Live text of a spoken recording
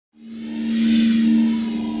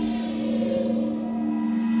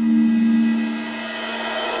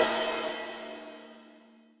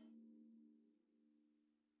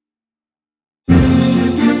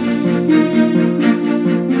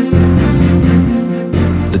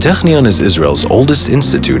Technion is Israel's oldest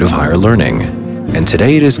institute of higher learning, and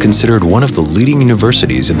today it is considered one of the leading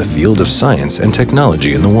universities in the field of science and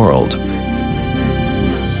technology in the world.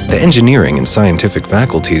 The engineering and scientific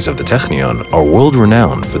faculties of the Technion are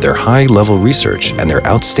world-renowned for their high-level research and their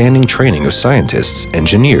outstanding training of scientists,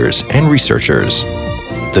 engineers, and researchers.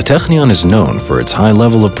 The Technion is known for its high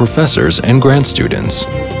level of professors and grad students.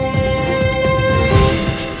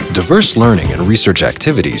 Diverse learning and research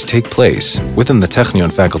activities take place within the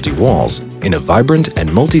Technion faculty walls in a vibrant and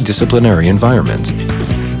multidisciplinary environment.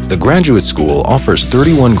 The graduate school offers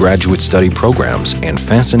 31 graduate study programs and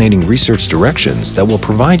fascinating research directions that will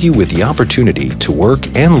provide you with the opportunity to work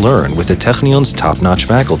and learn with the Technion's top-notch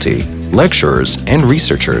faculty, lecturers, and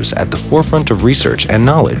researchers at the forefront of research and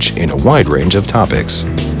knowledge in a wide range of topics.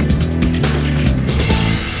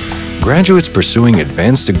 Graduates pursuing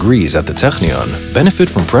advanced degrees at the Technion benefit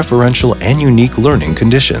from preferential and unique learning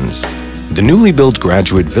conditions. The newly built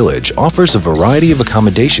graduate village offers a variety of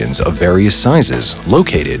accommodations of various sizes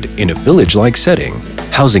located in a village-like setting,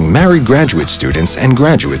 housing married graduate students and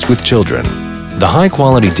graduates with children. The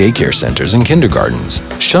high-quality daycare centers and kindergartens,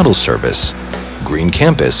 shuttle service, green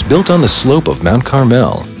campus built on the slope of Mount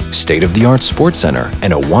Carmel, state-of-the-art sports center,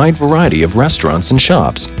 and a wide variety of restaurants and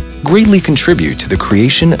shops greatly contribute to the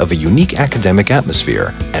creation of a unique academic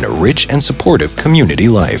atmosphere and a rich and supportive community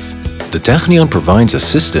life. The Technion provides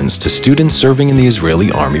assistance to students serving in the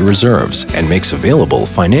Israeli Army Reserves and makes available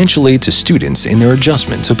financial aid to students in their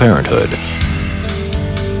adjustment to parenthood.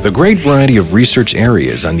 The great variety of research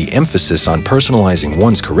areas and the emphasis on personalizing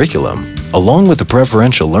one's curriculum, along with the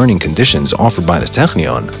preferential learning conditions offered by the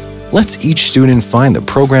Technion, lets each student find the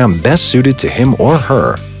program best suited to him or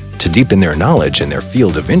her, to deepen their knowledge in their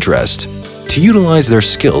field of interest, to utilize their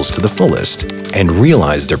skills to the fullest, and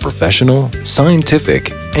realize their professional,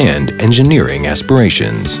 scientific, and engineering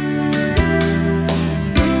aspirations.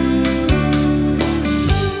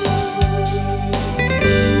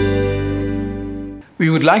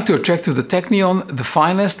 We would like to attract to the Technion the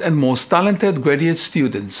finest and most talented graduate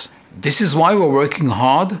students. This is why we're working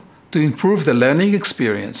hard to improve the learning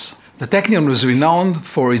experience. The Technion is renowned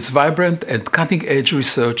for its vibrant and cutting-edge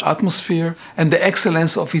research atmosphere and the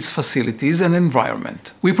excellence of its facilities and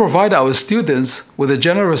environment. We provide our students with a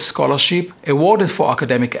generous scholarship awarded for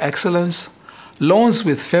academic excellence, loans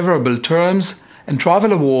with favorable terms, and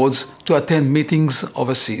travel awards to attend meetings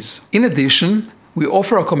overseas. In addition, we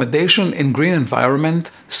offer accommodation in green environment,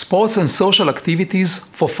 sports and social activities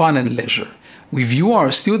for fun and leisure. We view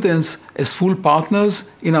our students as full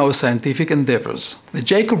partners in our scientific endeavors. The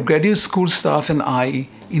Jacob Graduate School staff and I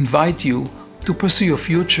invite you to pursue your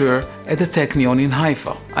future at the Technion in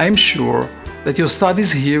Haifa. I am sure that your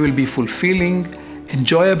studies here will be fulfilling,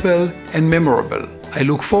 enjoyable, and memorable. I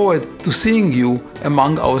look forward to seeing you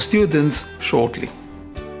among our students shortly.